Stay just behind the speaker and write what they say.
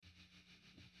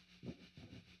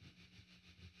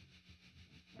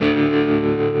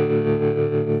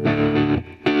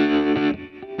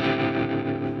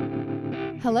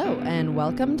Hello, and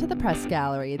welcome to the Press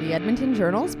Gallery, the Edmonton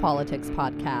Journal's politics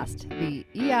podcast, the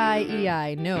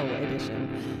EIEI No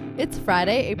edition. It's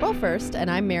Friday, April 1st,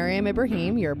 and I'm Mariam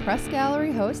Ibrahim, your Press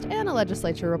Gallery host and a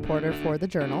legislature reporter for the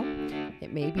Journal.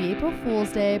 It may be April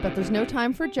Fool's Day, but there's no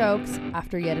time for jokes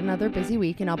after yet another busy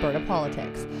week in Alberta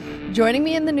politics. Joining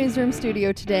me in the newsroom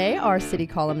studio today are city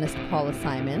columnist Paula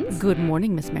Simons. Good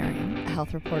morning, Miss Mariam.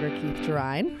 Health reporter Keith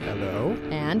Gerine. Hello.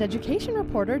 And education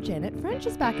reporter Janet French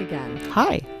is back again.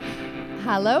 Hi.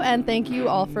 Hello, and thank you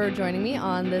all for joining me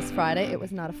on this Friday. It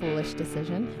was not a foolish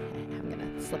decision. I'm going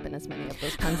to slip in as many of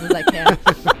those puns as I can.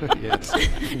 Yes.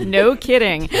 No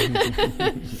kidding.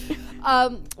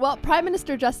 Well, Prime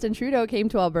Minister Justin Trudeau came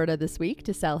to Alberta this week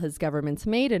to sell his government's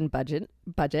maiden budget.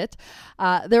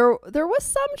 There was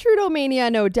some Trudeau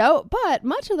mania, no doubt, but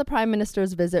much of the Prime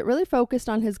Minister's visit really focused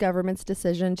on his government's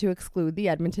decision to exclude the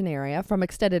Edmonton area from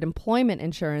extended employment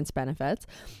insurance benefits.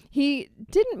 He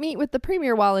didn't meet with the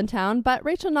Premier while in town, but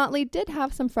Rachel Notley did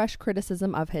have some fresh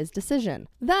criticism of his decision.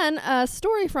 Then, a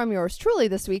story from yours truly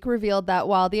this week revealed that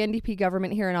while the NDP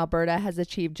government here in Alberta has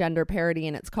achieved gender parity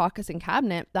in its caucus and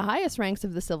cabinet, the highest ranks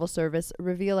of the civil service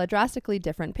reveal a drastically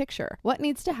different picture. What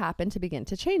needs to happen to begin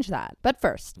to change that? But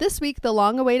first, this week, the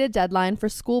long-awaited deadline for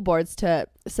school boards to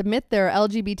submit their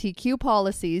LGBTQ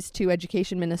policies to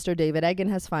Education Minister David Eggen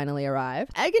has finally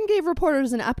arrived. Eggen gave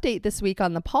reporters an update this week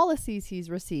on the policies he's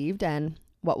received and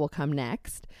what will come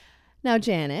next. Now,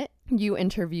 Janet, you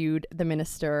interviewed the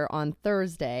minister on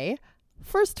Thursday.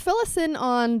 First, fill us in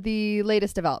on the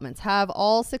latest developments. Have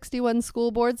all 61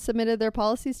 school boards submitted their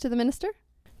policies to the minister?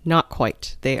 Not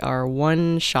quite. They are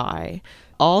one shy.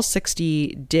 All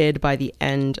 60 did by the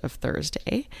end of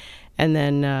Thursday. And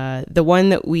then the one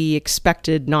that we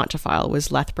expected not to file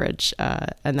was Lethbridge.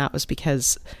 And that was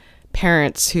because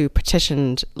parents who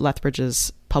petitioned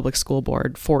Lethbridge's public school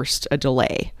board forced a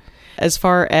delay. As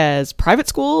far as private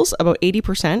schools, about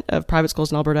 80% of private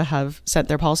schools in Alberta have sent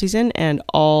their policies in, and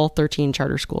all 13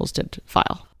 charter schools did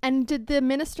file. And did the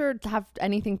minister have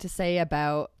anything to say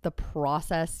about the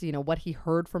process, what he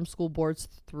heard from school boards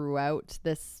throughout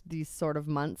these sort of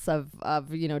months of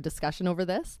discussion over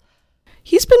this?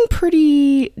 He's been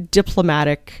pretty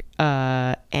diplomatic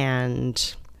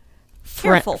and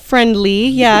friendly.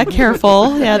 Yeah,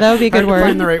 careful. Yeah, that would be a good word.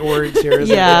 Find the right words here.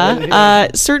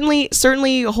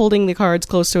 Certainly holding the cards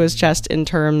close to his chest in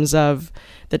terms of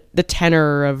the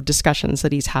tenor of discussions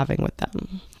that he's having with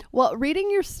them. Well, reading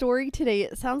your story today,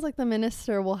 it sounds like the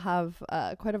minister will have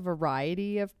quite a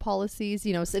variety of policies.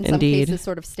 In some cases,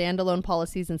 sort of standalone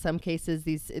policies. In some cases,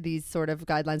 these sort of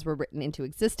guidelines were written into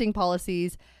existing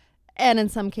policies. And in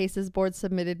some cases, boards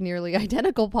submitted nearly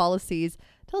identical policies.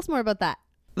 Tell us more about that.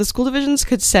 The school divisions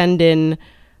could send in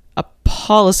a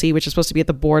policy, which is supposed to be at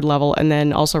the board level, and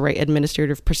then also write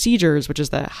administrative procedures, which is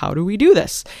the how do we do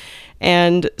this?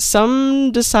 And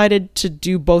some decided to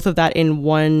do both of that in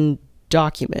one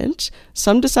document.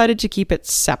 Some decided to keep it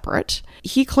separate.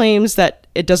 He claims that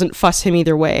it doesn't fuss him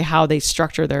either way how they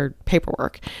structure their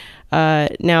paperwork.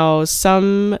 Now,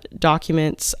 some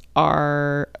documents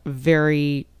are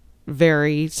very,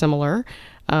 very similar,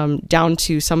 down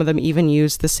to some of them even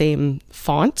use the same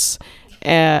fonts,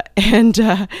 and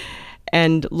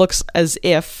looks as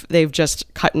if they've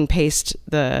just cut and paste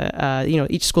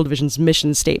each school division's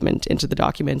mission statement into the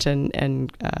document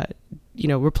and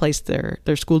replaced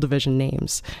their school division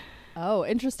names. Oh,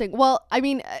 interesting. Well, I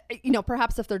mean,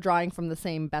 perhaps if they're drawing from the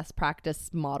same best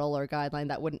practice model or guideline,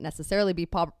 that wouldn't necessarily be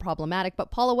problematic. But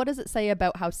Paula, what does it say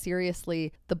about how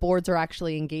seriously the boards are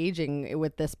actually engaging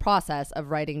with this process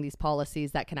of writing these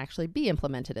policies that can actually be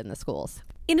implemented in the schools?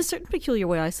 In a certain peculiar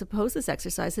way, I suppose this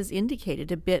exercise has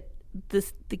indicated a bit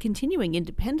the continuing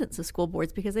independence of school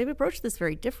boards because they've approached this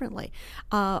very differently.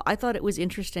 I thought it was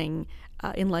interesting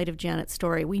in light of Janet's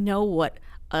story. We know what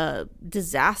a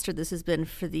disaster this has been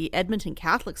for the Edmonton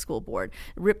Catholic School Board.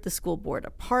 Ripped the school board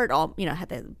apart.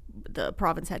 The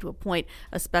province had to appoint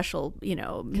a special,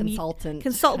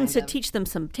 consultant to teach them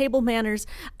some table manners.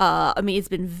 It's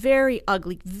been very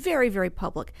ugly, very, very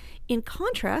public. In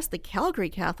contrast, the Calgary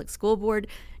Catholic School Board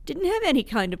didn't have any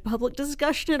kind of public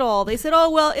discussion at all. They said,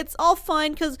 oh, well, it's all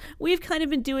fine because we've kind of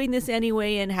been doing this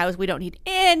anyway in-house. We don't need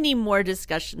any more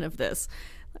discussion of this.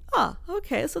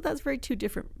 Okay, so that's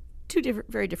two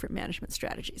very different management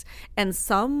strategies. And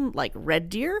some, like Red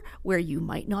Deer, where you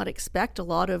might not expect a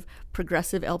lot of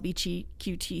progressive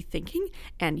LGBTQ thinking,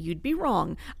 and you'd be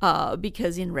wrong,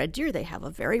 because in Red Deer they have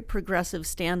a very progressive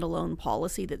standalone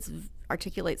policy that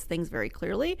articulates things very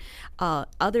clearly.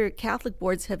 Other Catholic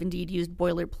boards have indeed used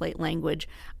boilerplate language,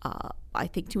 I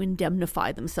think, to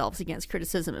indemnify themselves against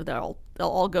criticism. They'll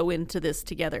all go into this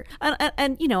together.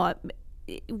 And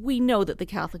we know that the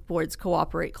Catholic boards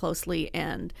cooperate closely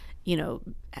and,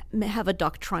 have a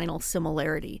doctrinal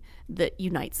similarity that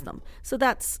unites them. So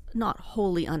that's not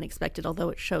wholly unexpected, although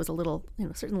it shows a little,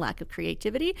 certain lack of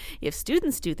creativity. If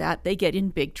students do that, they get in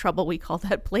big trouble. We call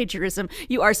that plagiarism.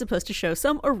 You are supposed to show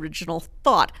some original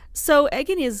thought. So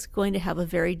Eggen is going to have a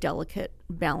very delicate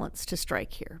balance to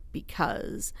strike here,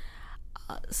 because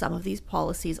some of these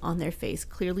policies on their face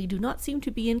clearly do not seem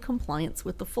to be in compliance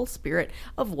with the full spirit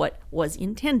of what was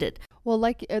intended. Well,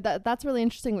 that's really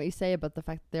interesting what you say about the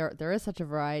fact that there is such a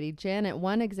variety. Janet,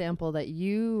 one example that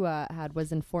you had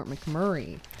was in Fort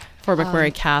McMurray. Fort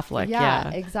McMurray Catholic, yeah.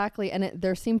 Exactly. And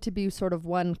there seemed to be sort of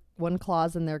one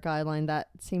clause in their guideline that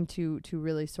seemed to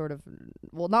really sort of,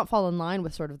 not fall in line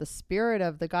with sort of the spirit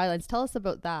of the guidelines. Tell us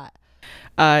about that.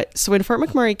 So in Fort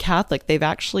McMurray Catholic, they've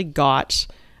actually got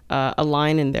a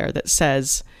line in there that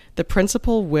says the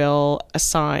principal will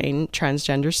assign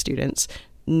transgender students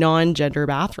non-gender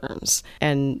bathrooms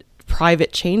and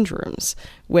private change rooms,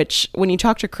 which when you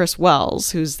talk to Chris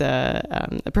Wells, who's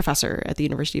a professor at the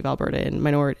University of Alberta in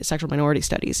sexual minority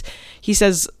studies, he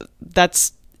says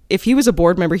that's, if he was a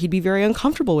board member, he'd be very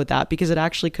uncomfortable with that because it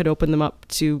actually could open them up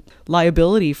to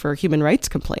liability for human rights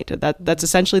complaint. That's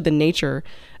essentially the nature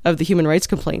of the human rights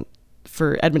complaint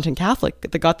for Edmonton Catholic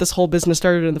that got this whole business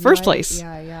started in the first place.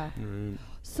 Yeah. Right.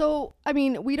 So, I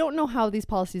mean, we don't know how these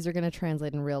policies are going to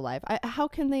translate in real life. How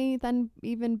can they then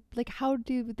even, how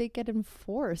do they get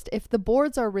enforced? If the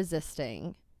boards are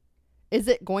resisting, is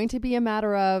it going to be a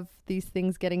matter of these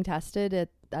things getting tested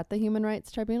at the Human Rights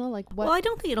Tribunal? What? Well, I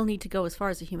don't think it'll need to go as far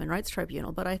as the Human Rights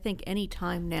Tribunal, but I think any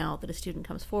time now that a student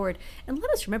comes forward, and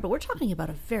let us remember, we're talking about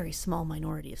a very small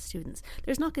minority of students.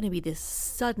 There's not going to be this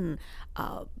sudden,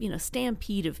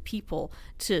 stampede of people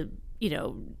to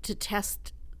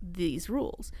test these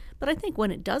rules. But I think when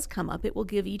it does come up, it will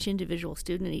give each individual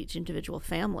student and each individual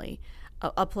family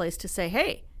a place to say,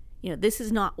 hey, this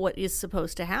is not what is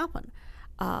supposed to happen.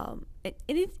 It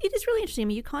is really interesting. I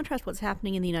mean, you contrast what's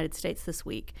happening in the United States this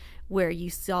week, where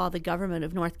you saw the government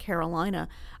of North Carolina,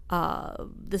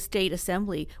 the state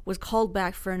assembly was called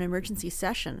back for an emergency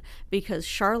session because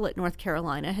Charlotte, North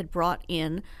Carolina, had brought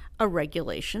in a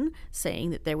regulation saying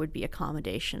that there would be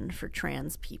accommodation for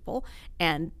trans people.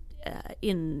 And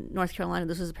in North Carolina,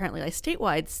 this was apparently a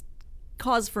statewide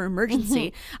cause for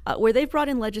emergency, where they've brought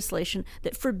in legislation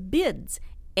that forbids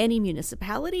any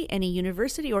municipality, any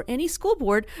university, or any school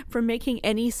board from making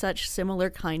any such similar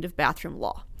kind of bathroom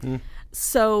law.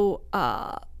 So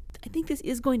I think this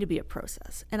is going to be a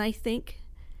process. And I think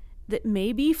that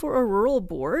maybe for a rural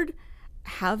board,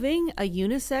 having a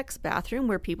unisex bathroom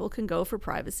where people can go for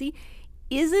privacy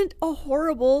isn't a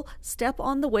horrible step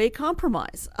on the way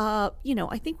compromise. I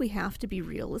think we have to be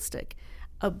realistic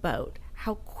about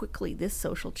how quickly this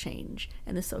social change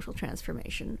and this social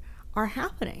transformation are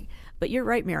happening. But you're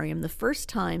right, Miriam, the first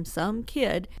time some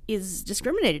kid is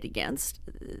discriminated against,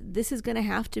 this is going to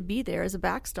have to be there as a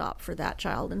backstop for that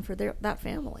child and for that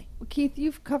family. Keith,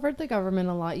 you've covered the government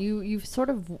a lot. You've sort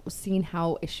of seen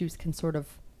how issues can sort of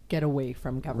get away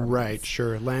from government. Right,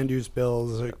 sure. Land use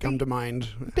bills come to mind.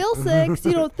 Bill 6,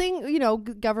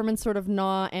 government sort of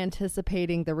not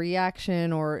anticipating the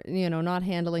reaction or, not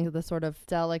handling the sort of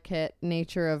delicate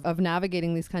nature of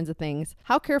navigating these kinds of things.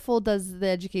 How careful does the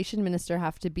education minister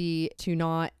have to be to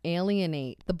not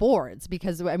alienate the boards?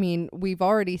 Because, I mean, we've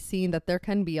already seen that there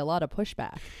can be a lot of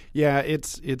pushback. Yeah,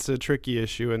 it's a tricky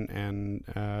issue, and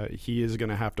he is going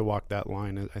to have to walk that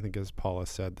line, I think, as Paula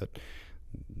said, that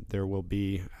there will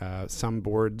be some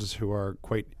boards who are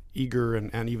quite eager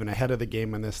and even ahead of the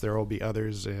game on this. There will be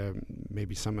others,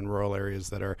 maybe some in rural areas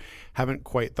that haven't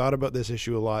quite thought about this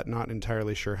issue a lot, not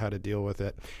entirely sure how to deal with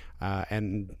it,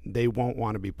 and they won't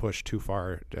want to be pushed too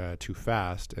far, too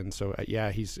fast. And so,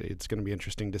 it's going to be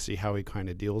interesting to see how he kind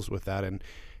of deals with that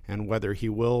and whether he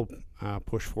will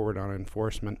push forward on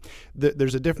enforcement.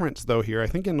 There's a difference, though, here. I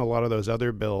think in a lot of those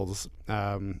other bills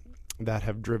that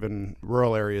have driven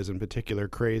rural areas in particular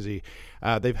crazy,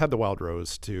 they've had the Wild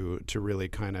Rose to really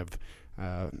kind of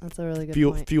that's a really good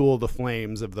point. Fuel the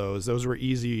flames of those. Those were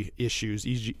easy issues,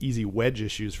 easy wedge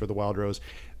issues for the Wild Rose.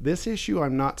 This issue,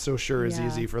 I'm not so sure is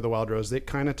easy for the Wild Rose. It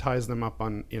kind of ties them up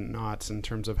in knots in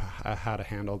terms of how to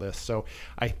handle this. So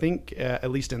I think, at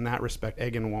least in that respect,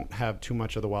 Eggen won't have too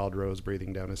much of the Wild Rose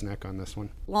breathing down his neck on this one.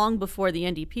 Long before the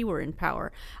NDP were in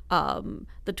power,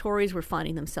 the Tories were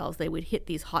finding themselves, they would hit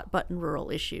these hot-button rural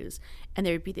issues, and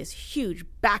there would be this huge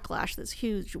backlash, this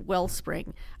huge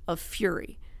wellspring of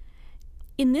fury.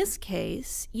 in this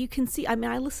case, you can see, I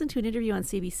mean, I listened to an interview on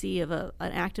CBC of an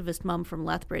activist mom from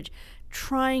Lethbridge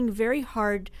trying very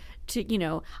hard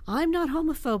to, I'm not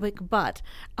homophobic, but,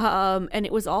 and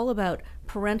it was all about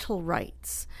parental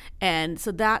rights. And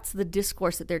so that's the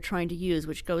discourse that they're trying to use,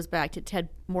 which goes back to Ted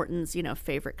Morton's,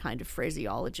 favorite kind of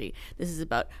phraseology. This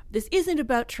isn't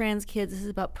about trans kids. This is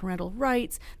about parental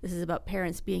rights. This is about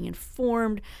parents being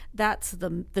informed. That's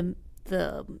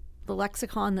the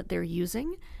lexicon that they're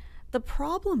using. The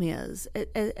problem is,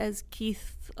 as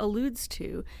Keith alludes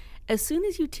to, as soon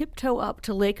as you tiptoe up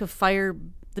to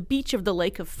the beach of the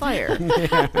Lake of Fire,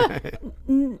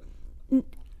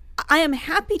 I am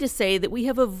happy to say that we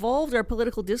have evolved our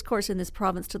political discourse in this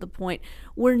province to the point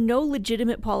where no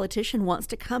legitimate politician wants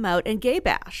to come out and gay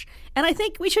bash. And I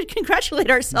think we should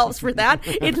congratulate ourselves for that.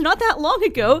 It's not that long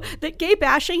ago that gay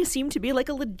bashing seemed to be like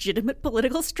a legitimate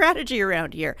political strategy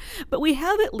around here. But we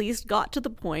have at least got to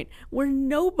the point where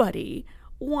nobody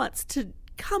wants to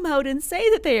come out and say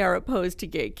that they are opposed to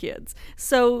gay kids.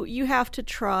 So you have to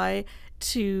try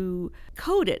to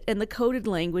code it, and the coded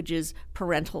language is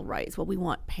parental rights. Well, we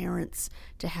want parents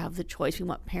to have the choice. We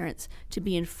want parents to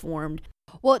be informed.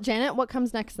 Well, Janet, what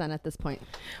comes next then at this point?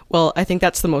 Well, I think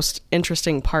that's the most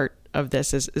interesting part of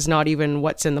this is not even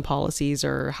what's in the policies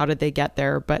or how did they get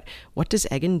there, but what does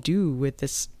Eggen do with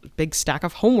this big stack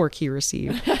of homework he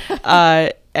received?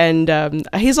 And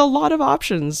he has a lot of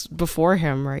options before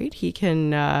him, right? He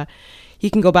can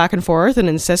go back and forth and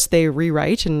insist they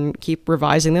rewrite and keep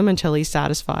revising them until he's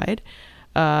satisfied.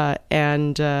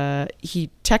 And he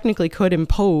technically could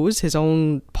impose his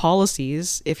own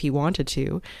policies if he wanted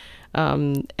to.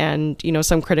 And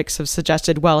some critics have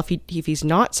suggested, well, if he's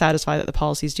not satisfied that the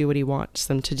policies do what he wants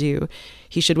them to do,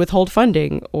 he should withhold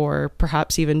funding or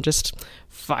perhaps even just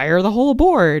fire the whole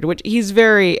board, which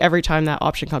every time that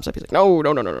option comes up, he's like, no,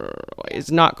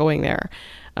 he's not going there.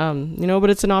 But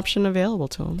it's an option available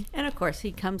to him. And of course,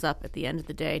 he comes up at the end of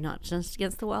the day, not just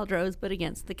against the Wild Rose, but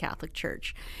against the Catholic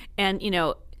Church. And,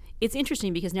 it's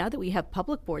interesting because now that we have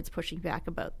public boards pushing back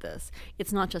about this,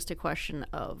 it's not just a question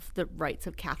of the rights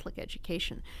of Catholic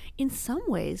education. In some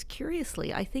ways,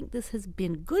 curiously, I think this has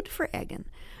been good for Eggen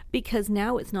because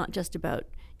now it's not just about,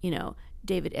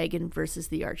 David Eggen versus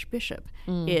the Archbishop.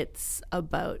 It's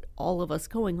about all of us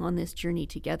going on this journey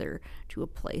together to a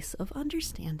place of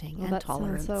understanding and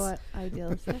tolerance. Sounds so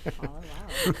idealistic. Oh,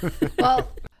 wow.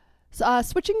 Well,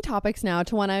 switching topics now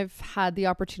to one I've had the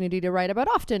opportunity to write about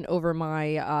often over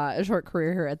my short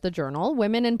career here at the Journal,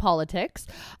 women in politics.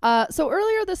 So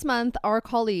earlier this month, our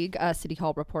colleague, City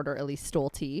Hall reporter Elise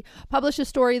Stolte, published a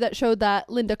story that showed that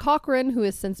Linda Cochran, who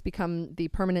has since become the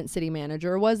permanent city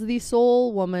manager, was the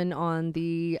sole woman on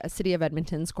the City of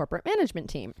Edmonton's corporate management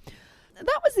team.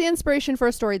 That was the inspiration for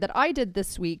a story that I did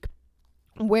this week,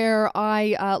 where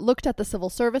I looked at the civil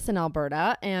service in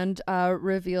Alberta and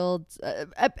revealed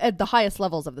at the highest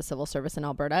levels of the civil service in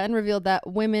Alberta and revealed that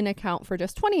women account for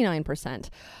just 29%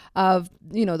 of,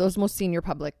 those most senior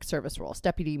public service roles,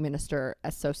 deputy minister,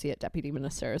 associate deputy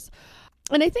ministers.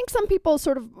 And I think some people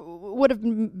sort of would have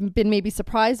been maybe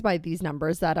surprised by these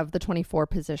numbers, that of the 24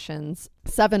 positions,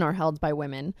 7 are held by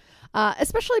women,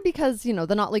 especially because, the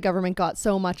Notley government got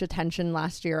so much attention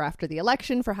last year after the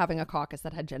election for having a caucus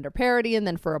that had gender parity and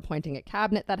then for appointing a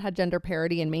cabinet that had gender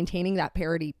parity and maintaining that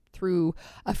parity through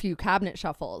a few cabinet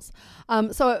shuffles.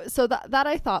 So that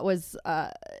I thought was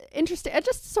interesting,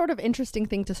 just sort of interesting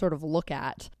thing to sort of look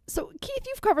at. So Keith,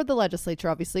 you've covered the legislature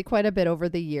obviously quite a bit over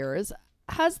the years.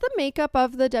 Has the makeup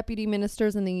of the deputy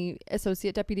ministers and the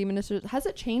associate deputy ministers, has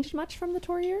it changed much from the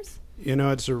Tory years?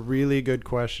 It's a really good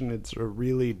question. It's a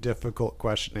really difficult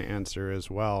question to answer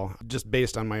as well. Just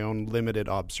based on my own limited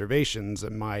observations,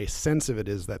 and my sense of it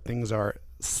is that things are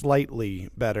slightly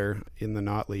better in the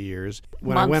Notley years.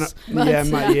 When Months.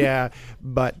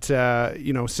 But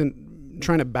since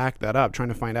trying to back that up, trying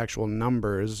to find actual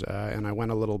numbers, and I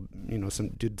went a little,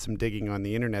 did some digging on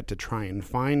the internet to try and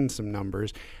find some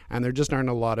numbers, and there just aren't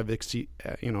a lot of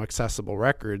accessible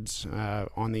records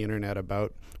on the internet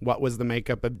about what was the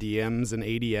makeup of DMs and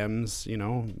ADMs,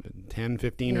 10,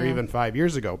 15, or even 5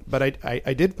 years ago. But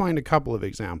I did find a couple of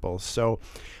examples. So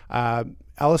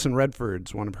Alison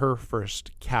Redford's, one of her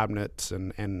first cabinets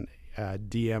and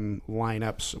DM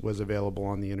lineups was available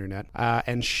on the internet.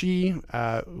 And she,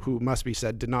 who must be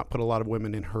said, did not put a lot of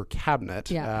women in her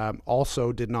cabinet,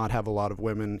 also did not have a lot of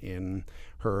women in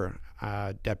her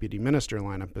deputy minister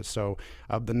lineup. So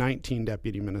of the 19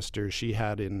 deputy ministers she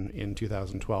had in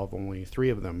 2012, only 3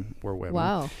 of them were women.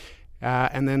 Wow.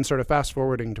 And then sort of fast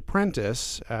forwarding to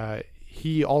Prentice,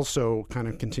 he also kind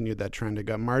of continued that trend. It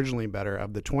got marginally better.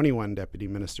 Of the 21 deputy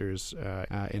ministers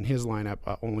in his lineup,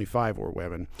 only 5 were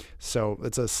women. So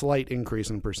it's a slight increase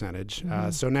in percentage.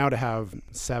 So now to have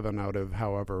 7 out of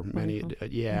however many,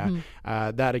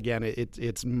 that again,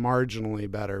 it's marginally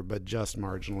better, but just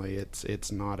marginally.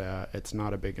 It's not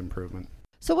a big improvement.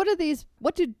 So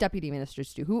what do deputy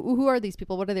ministers do? Who are these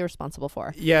people? What are they responsible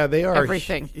for? Yeah, they are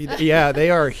everything. They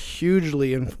are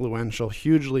hugely influential,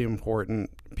 hugely important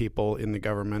people in the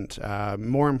government,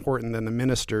 more important than the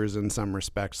ministers in some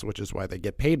respects, which is why they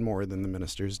get paid more than the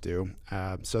ministers do.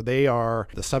 So they are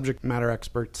the subject matter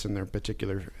experts in their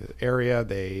particular area.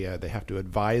 They have to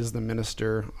advise the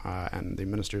minister, and the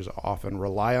ministers often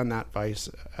rely on that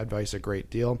advice a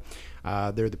great deal.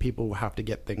 They're the people who have to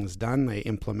get things done. They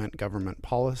implement government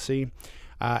policy.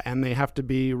 And they have to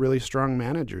be really strong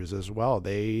managers as well.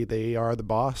 They are the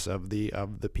boss of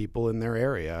the people in their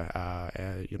area,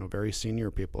 very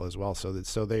senior people as well.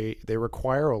 So they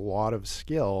require a lot of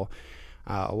skill,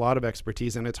 a lot of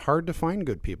expertise, and it's hard to find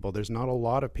good people. There's not a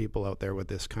lot of people out there with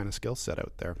this kind of skill set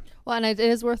out there. Well, and it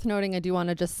is worth noting, I do want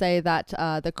to just say that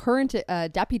the current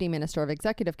Deputy Minister of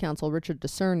Executive Council, Richard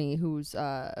Discerny, who's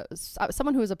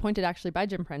someone who was appointed actually by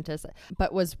Jim Prentice,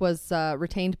 but was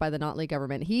retained by the Notley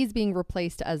government, he's being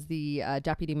replaced as the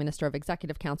Deputy Minister of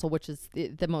Executive Council, which is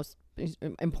the most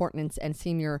important and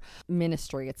senior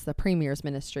ministry. It's the Premier's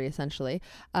ministry, essentially,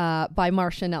 by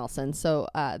Marcia Nelson. So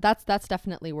that's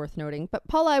definitely worth noting. But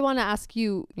Paula, I want to ask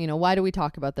you, why do we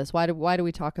talk about this? Why do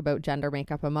we talk about gender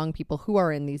makeup among people who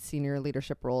are in these senior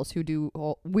leadership roles, who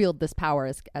do wield this power,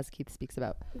 as Keith speaks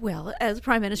about? Well, as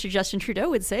Prime Minister Justin Trudeau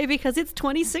would say, because it's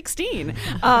 2016.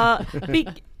 And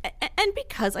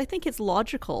because I think it's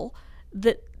logical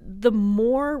that the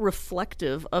more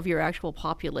reflective of your actual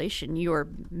population, your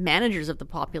managers of the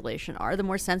population are, the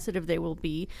more sensitive they will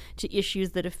be to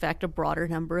issues that affect a broader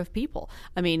number of people.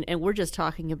 I mean, and we're just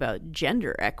talking about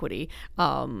gender equity.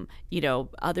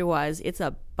 Otherwise it's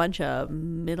a bunch of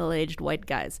middle-aged white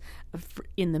guys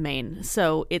in the main.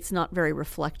 So it's not very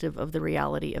reflective of the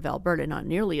reality of Alberta, not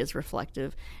nearly as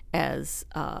reflective as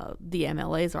the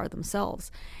MLAs are themselves.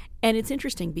 And it's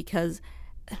interesting because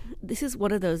this is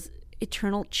one of those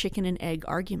eternal chicken and egg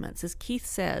arguments. As Keith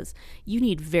says, you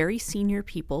need very senior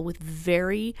people with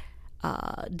very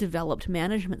developed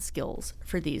management skills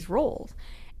for these roles.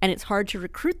 And it's hard to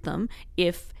recruit them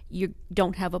if you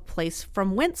don't have a place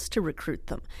from whence to recruit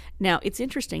them. Now, it's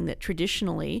interesting that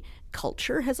traditionally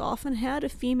culture has often had a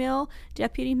female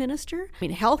deputy minister. I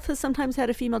mean, health has sometimes had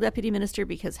a female deputy minister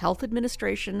because health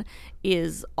administration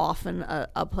is often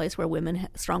a place where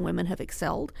strong women have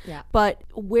excelled. Yeah. But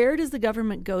where does the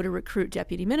government go to recruit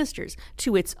deputy ministers?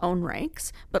 To its own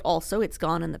ranks, but also it's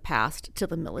gone in the past to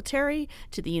the military,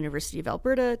 to the University of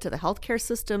Alberta, to the healthcare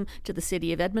system, to the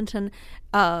city of Edmonton.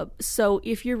 So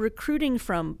if you're recruiting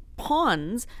from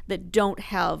ponds that don't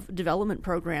have development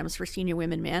programs for senior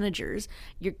women managers,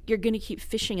 you're going to keep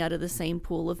fishing out of the same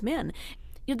pool of men.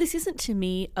 This isn't to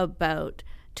me about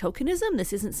tokenism.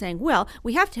 This isn't saying, well,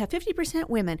 we have to have 50%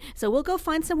 women, so we'll go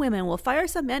find some women, we'll fire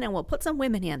some men, and we'll put some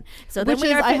women in. So then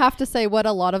I have to say, what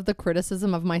a lot of the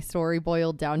criticism of my story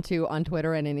boiled down to on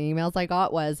Twitter and in emails I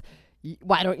got was,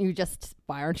 why aren't you just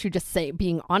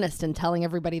being honest and telling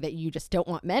everybody that you just don't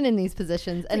want men in these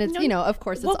positions? And it's, of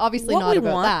course, it's obviously not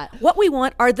about that. What we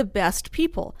want are the best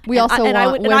people. We also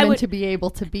want women to be able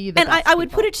to be the best And I would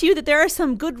people. put it to you that there are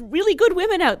some really good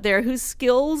women out there whose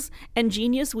skills and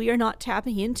genius we are not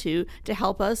tapping into to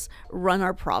help us run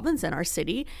our province and our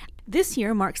city. This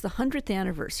year marks the 100th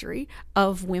anniversary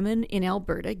of women in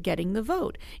Alberta getting the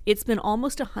vote. It's been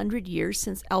almost 100 years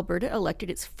since Alberta elected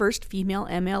its first female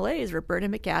MLAs, Roberta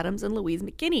McAdams and Louise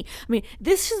McKinney. I mean,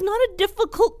 this is not a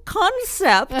difficult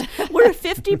concept. We're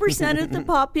 50% of the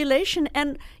population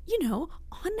and,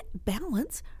 on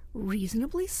balance,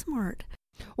 reasonably smart.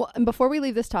 Well, and before we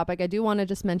leave this topic, I do want to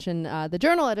just mention the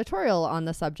Journal editorial on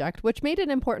the subject, which made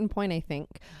an important point, I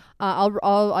think.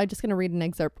 I'm just going to read an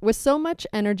excerpt. With so much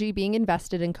energy being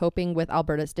invested in coping with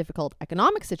Alberta's difficult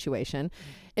economic situation,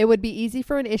 it would be easy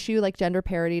for an issue like gender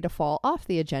parity to fall off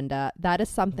the agenda. That is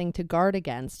something to guard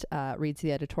against, reads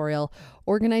the editorial.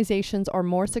 Organizations are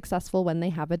more successful when they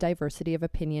have a diversity of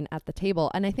opinion at the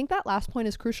table. And I think that last point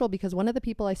is crucial because one of the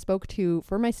people I spoke to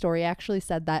for my story actually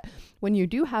said that when you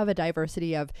do have a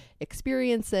diversity of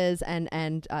experiences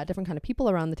and different kind of people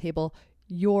around the table,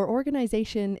 your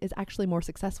organization is actually more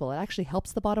successful. It actually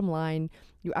helps the bottom line.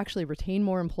 You actually retain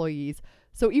more employees.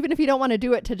 So even if you don't want to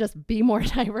do it to just be more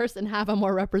diverse and have a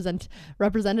more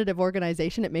representative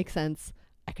organization, it makes sense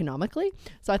economically.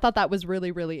 So I thought that was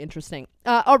really, really interesting.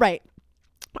 All right.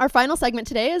 Our final segment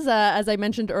today is, as I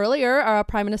mentioned earlier,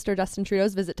 Prime Minister Justin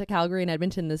Trudeau's visit to Calgary and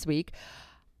Edmonton this week.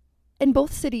 In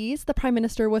both cities, the Prime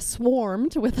Minister was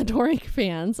swarmed with adoring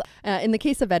fans. In the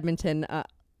case of Edmonton,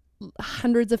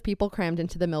 hundreds of people crammed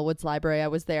into the Millwoods Library. I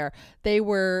was there. They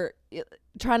were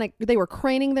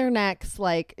craning their necks,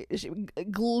 like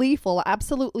gleeful,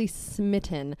 absolutely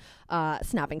smitten,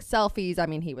 snapping selfies. I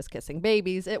mean, he was kissing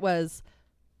babies. It was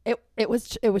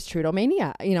Trudeau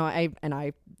mania. You know, I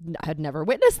had never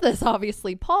witnessed this,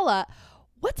 obviously. Paula,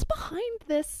 what's behind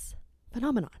this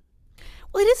phenomenon?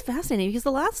 Well, it is fascinating because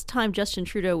the last time Justin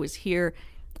Trudeau was here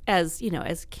as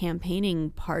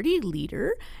campaigning party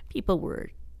leader, people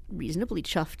were reasonably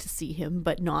chuffed to see him,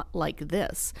 but not like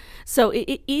this. So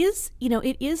it is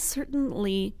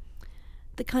certainly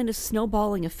the kind of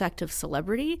snowballing effect of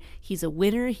celebrity. He's a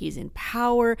winner. He's in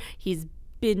power. He's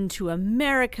been to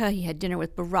America. He had dinner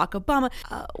with Barack Obama.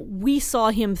 We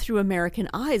saw him through American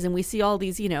eyes, and we see all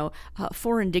these,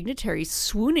 foreign dignitaries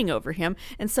swooning over him.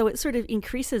 And so it sort of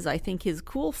increases, I think, his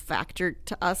cool factor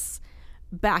to us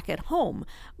back at home.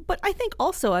 But I think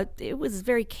also it was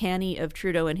very canny of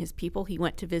Trudeau and his people. He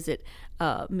went to visit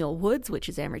Millwoods, which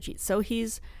is Amarjeet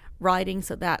Sohi's riding,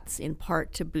 so that's in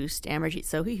part to boost Amarjeet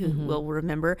Sohi, who will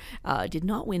remember did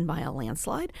not win by a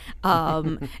landslide.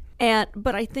 But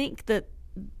I think that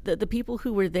the people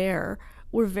who were there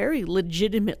were very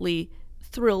legitimately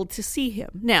thrilled to see him.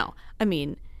 Now, I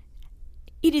mean,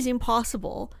 it is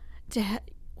impossible to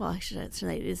well, I should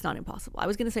say it is not impossible. I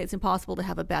was going to say it's impossible to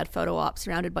have a bad photo op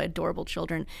surrounded by adorable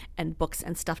children and books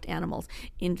and stuffed animals.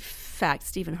 In fact,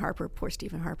 poor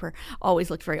Stephen Harper, always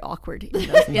looked very awkward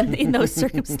in those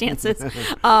circumstances.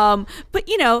 But,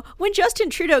 when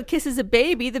Justin Trudeau kisses a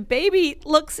baby, the baby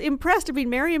looks impressed. I mean,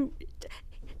 Miriam,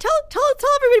 tell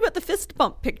everybody about the fist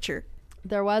bump picture.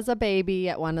 There was a baby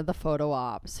at one of the photo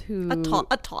ops a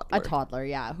toddler,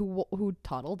 yeah, who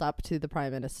toddled up to the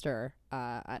Prime Minister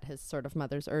at his sort of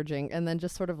mother's urging, and then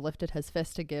just sort of lifted his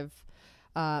fist to give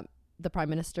the Prime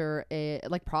Minister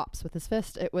props with his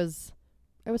fist. It was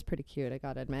pretty cute, I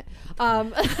gotta admit.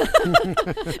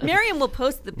 Miriam will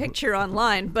post the picture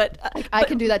online, but I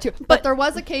can do that too. But there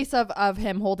was a case of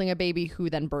him holding a baby who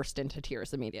then burst into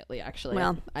tears immediately. Actually,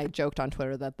 well, I joked on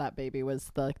Twitter that baby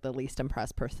was the least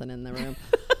impressed person in the room.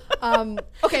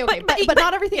 Okay, but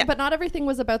not everything. Yeah. But not everything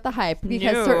was about the hype,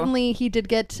 because certainly he did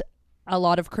get a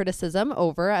lot of criticism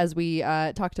over, as we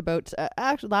talked about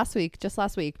actually last week,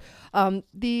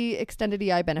 the extended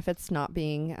EI benefits not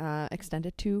being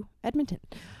extended to Edmonton.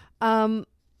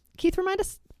 Keith, remind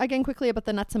us again quickly about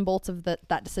the nuts and bolts of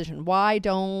that decision. Why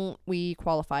don't we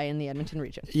qualify in the Edmonton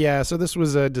region? Yeah, so this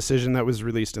was a decision that was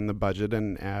released in the budget,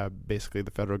 and basically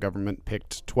the federal government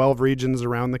picked 12 regions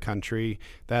around the country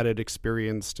that had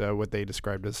experienced what they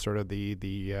described as sort of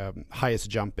the highest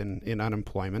jump in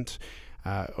unemployment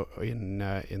in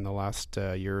the last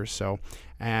year or so,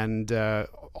 and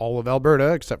all of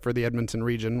Alberta, except for the Edmonton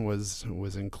region,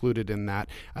 was included in that.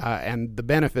 And the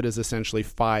benefit is essentially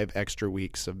 5 extra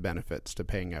weeks of benefits to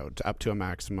paying out, up to a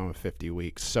maximum of 50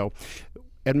 weeks. So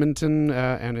Edmonton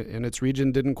and its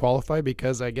region didn't qualify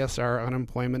because I guess our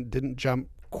unemployment didn't jump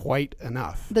quite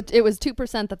enough. It was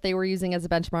 2% that they were using as a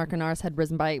benchmark, and ours had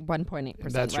risen by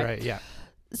 1.8%. That's right, yeah.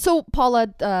 So,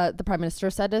 Paula, the Prime Minister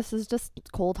said this is just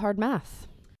cold, hard math.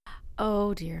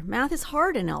 Oh, dear. Math is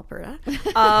hard in Alberta.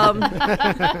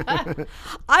 I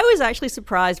was actually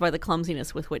surprised by the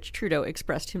clumsiness with which Trudeau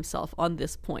expressed himself on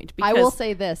this point. I will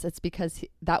say this. It's because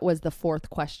that was the 4th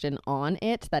question on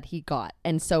it that he got.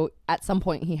 And so at some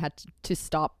point he had to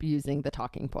stop using the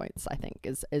talking points, I think,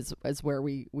 is where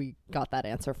we got that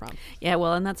answer from. Yeah,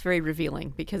 well, and that's very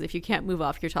revealing, because if you can't move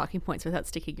off your talking points without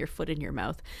sticking your foot in your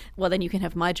mouth, well, then you can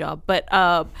have my job. But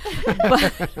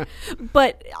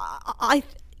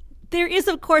there is,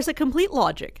 of course, a complete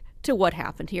logic to what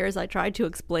happened here. As I tried to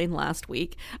explain last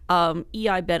week,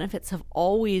 EI benefits have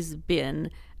always been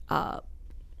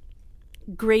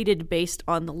graded based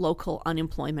on the local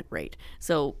unemployment rate.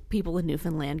 So people in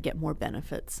Newfoundland get more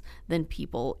benefits than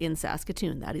people in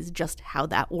Saskatoon. That is just how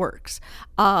that works.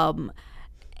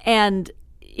 And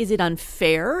is it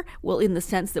unfair? Well, in the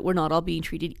sense that we're not all being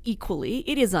treated equally,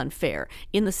 it is unfair.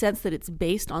 In the sense that it's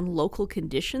based on local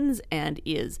conditions and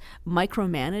is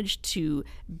micromanaged to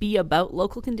be about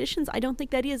local conditions, I don't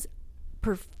think that is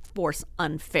perforce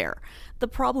unfair. The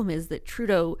problem is that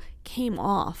Trudeau came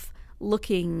off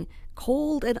looking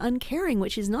cold and uncaring,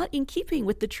 which is not in keeping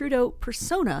with the Trudeau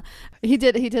persona. He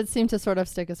did seem to sort of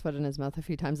stick his foot in his mouth a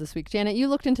few times this week. Janet, you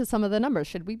looked into some of the numbers.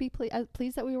 Should we be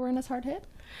pleased that we weren't as hard hit?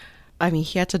 I mean,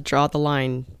 he had to draw the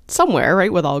line somewhere,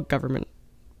 right, with all government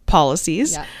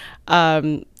policies. Yeah.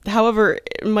 However,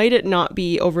 might it not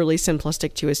be overly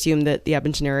simplistic to assume that the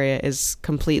Edmonton area is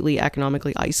completely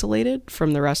economically isolated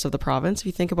from the rest of the province? If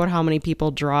you think about how many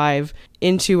people drive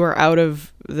into or out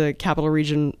of the capital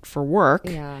region for work.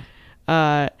 Yeah.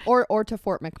 Or to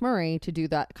Fort McMurray to do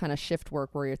that kind of shift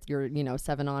work where you're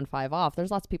 7 on, 5 off.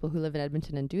 There's lots of people who live in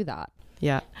Edmonton and do that.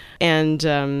 Yeah.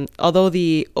 And although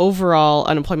the overall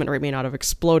unemployment rate may not have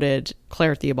exploded,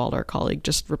 Claire Theobald, our colleague,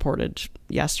 just reported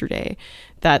yesterday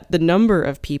that the number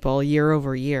of people year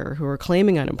over year who are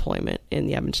claiming unemployment in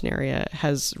the Edmonton area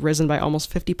has risen by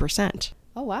almost 50%.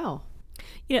 Oh, wow.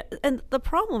 Yeah, and the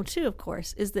problem too, of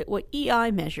course, is that what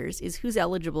EI measures is who's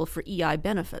eligible for EI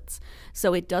benefits.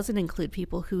 So it doesn't include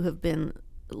people who have been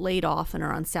laid off and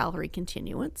are on salary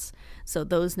continuance. So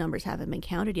those numbers haven't been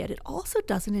counted yet. It also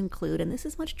doesn't include, and this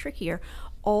is much trickier,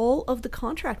 all of the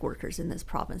contract workers in this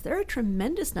province. There are a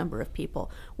tremendous number of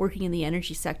people working in the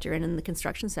energy sector and in the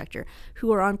construction sector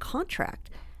who are on contract.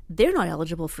 They're not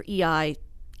eligible for EI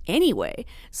anyway.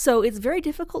 So it's very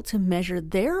difficult to measure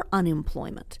their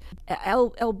unemployment.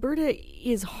 Alberta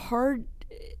is hard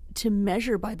to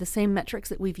measure by the same metrics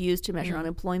that we've used to measure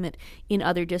unemployment in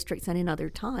other districts and in other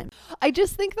times. I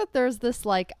just think that there's this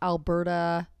like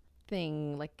Alberta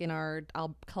thing, like in our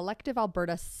collective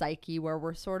Alberta psyche, where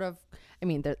we're sort of, I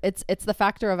mean, it's the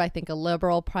factor of, I think, a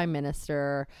Liberal prime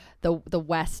minister, the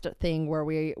West thing where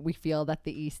we feel that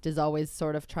the East is always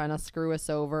sort of trying to screw us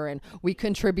over, and we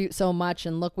contribute so much,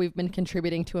 and look, we've been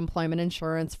contributing to employment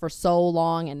insurance for so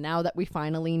long, and now that we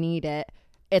finally need it,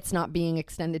 it's not being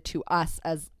extended to us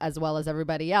as well as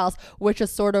everybody else, which is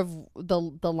sort of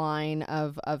the line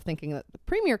of thinking that the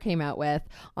Premier came out with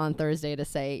on Thursday to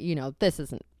say, this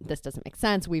doesn't make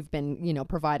sense. We've been,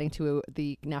 providing to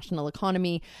the national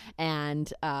economy,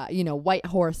 and,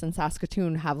 Whitehorse and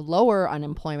Saskatoon have lower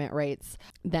unemployment rates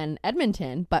than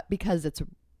Edmonton, but because it's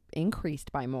increased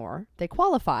by more, they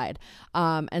qualified.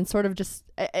 And sort of just,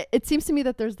 it seems to me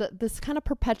that there's this kind of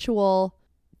perpetual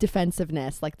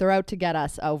defensiveness, like they're out to get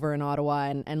us over in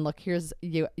Ottawa, and look, here's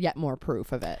yet more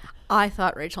proof of it. I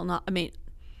thought Rachel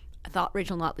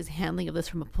Notley's handling of this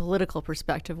from a political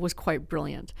perspective was quite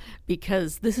brilliant,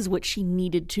 because this is what she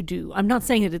needed to do. I'm not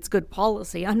saying that it's good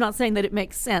policy. I'm not saying that it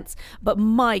makes sense, but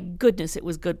my goodness, it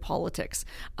was good politics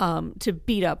to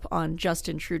beat up on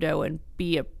Justin Trudeau and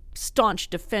be a staunch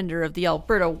defender of the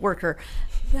Alberta worker.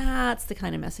 That's the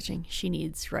kind of messaging she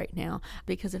needs right now,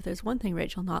 because if there's one thing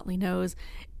Rachel Notley knows,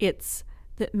 it's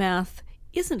that math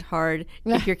isn't hard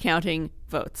if you're counting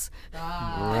votes.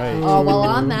 Right. Oh, well,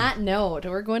 on that note,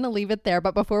 we're going to leave it there.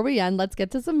 But before we end, let's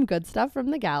get to some good stuff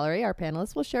from the gallery. Our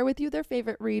panelists will share with you their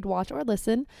favorite read, watch, or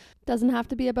listen. Doesn't have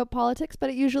to be about politics, but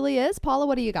it usually is. Paula,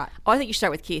 what do you got? Oh, I think you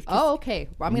start with Keith. Oh, okay.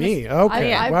 Well, I'm Me?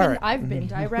 Okay. I've been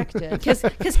directed.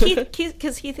 Because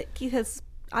Keith has...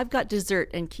 I've got dessert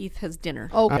and Keith has dinner.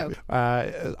 Okay.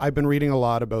 I've been reading a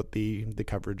lot about the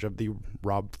coverage of the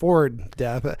Rob Ford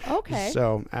death. Okay.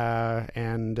 So,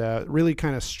 really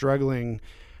kind of struggling,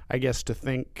 I guess,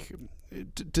 to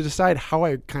decide how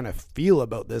I kind of feel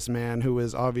about this man who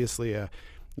is obviously a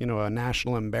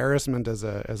national embarrassment as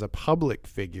a public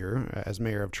figure, as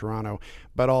mayor of Toronto,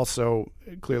 but also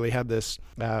clearly had this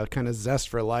kind of zest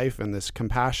for life and this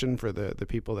compassion for the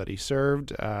people that he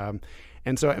served.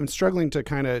 And so I'm struggling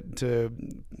to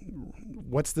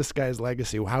what's this guy's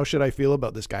legacy? How should I feel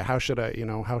about this guy? How should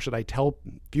I tell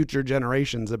future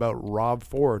generations about Rob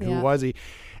Ford? Who was he?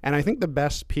 And I think the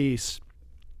best piece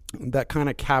that kind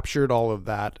of captured all of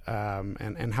that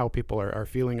and how people are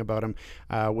feeling about him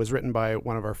was written by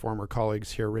one of our former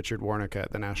colleagues here, Richard Warnick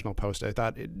at the National Post. I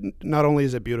thought not only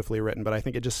is it beautifully written, but I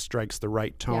think it just strikes the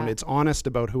right tone. Yeah. It's honest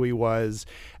about who he was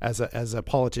as a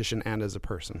politician and as a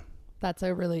person. That's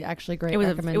a really actually great It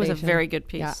recommendation. was a very good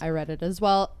piece. Yeah, I read it as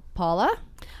well. Paula?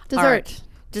 Dessert. All right.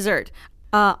 Dessert.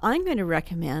 I'm going to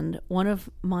recommend one of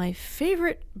my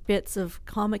favorite bits of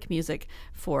comic music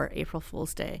for April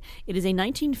Fool's Day. It is a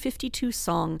 1952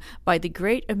 song by the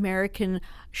great American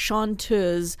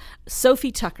chanteuse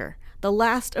Sophie Tucker, the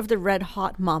last of the Red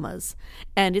Hot Mamas.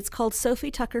 And it's called Sophie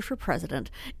Tucker for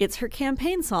President. It's her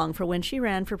campaign song for when she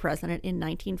ran for president in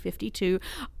 1952,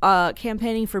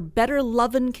 campaigning for better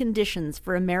lovin' conditions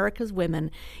for America's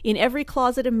women. In every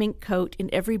closet a mink coat, in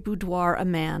every boudoir a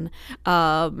man.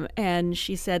 And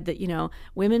she said that,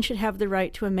 women should have the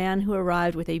right to a man who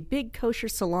arrived with a big kosher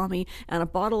salami and a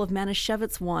bottle of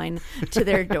Manischewitz wine to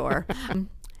their door.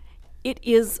 It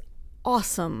is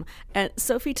awesome. And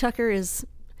Sophie Tucker is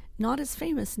not as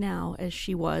famous now as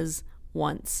she was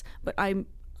once, but I'm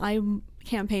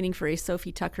campaigning for a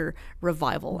Sophie Tucker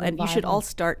revival. And you should all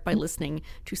start by listening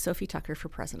to Sophie Tucker for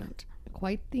President.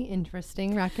 Quite the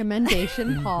interesting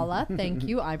recommendation, Paula. Thank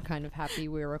you. I'm kind of happy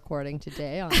we're recording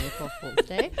today on April Fool's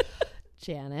Day.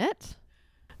 Janet?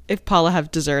 If Paula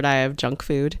have dessert, I have junk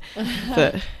food.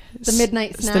 The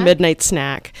midnight snack? It's the midnight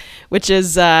snack, which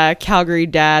is Calgary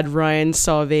dad Ryan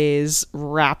Sauvé's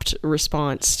rapt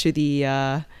response to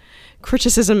the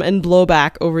criticism and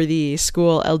blowback over the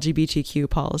school LGBTQ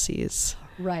policies.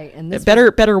 Right. And this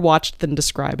better watched than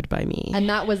described by me. And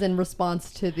that was in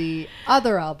response to the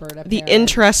other Alberta The parent.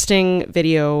 interesting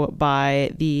video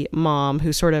by the mom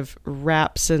who sort of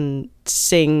raps and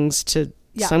sings to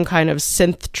some kind of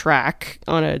synth track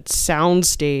on a sound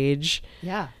stage.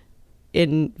 Yeah.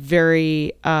 In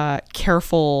very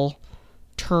careful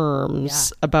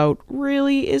terms about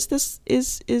really are these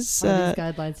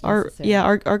guidelines necessary?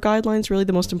 Are guidelines really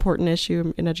the most important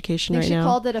issue in education right now? She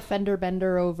called it a fender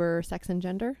bender over sex and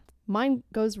gender. Mine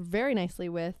goes very nicely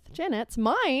with Janet's.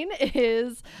 Mine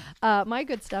is, my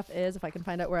good stuff is, if I can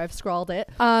find out where I've scrawled it,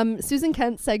 Susan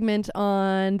Kent's segment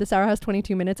on This Hour Has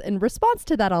 22 Minutes in response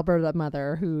to that Alberta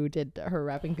mother who did her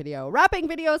rapping video. Rapping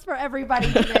videos for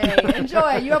everybody today.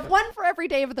 Enjoy. You have one for every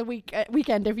day of the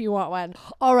weekend if you want one.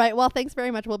 All right. Well, thanks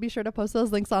very much. We'll be sure to post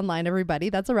those links online, everybody.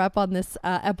 That's a wrap on this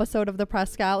episode of the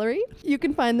Press Gallery. You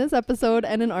can find this episode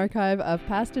and an archive of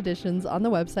past editions on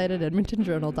the website at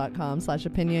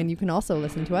edmontonjournal.com/opinion. You can also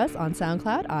listen to us on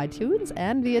SoundCloud, iTunes,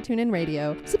 and via TuneIn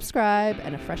Radio. Subscribe,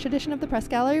 and a fresh edition of the Press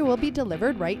Gallery will be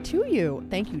delivered right to you.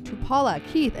 Thank you to Paula,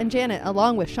 Keith, and Janet,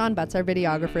 along with Sean Butts, our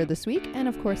videographer this week. And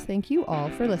of course, thank you all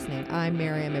for listening. I'm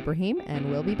Miriam Ibrahim, and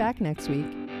we'll be back next week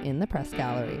in the Press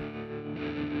Gallery.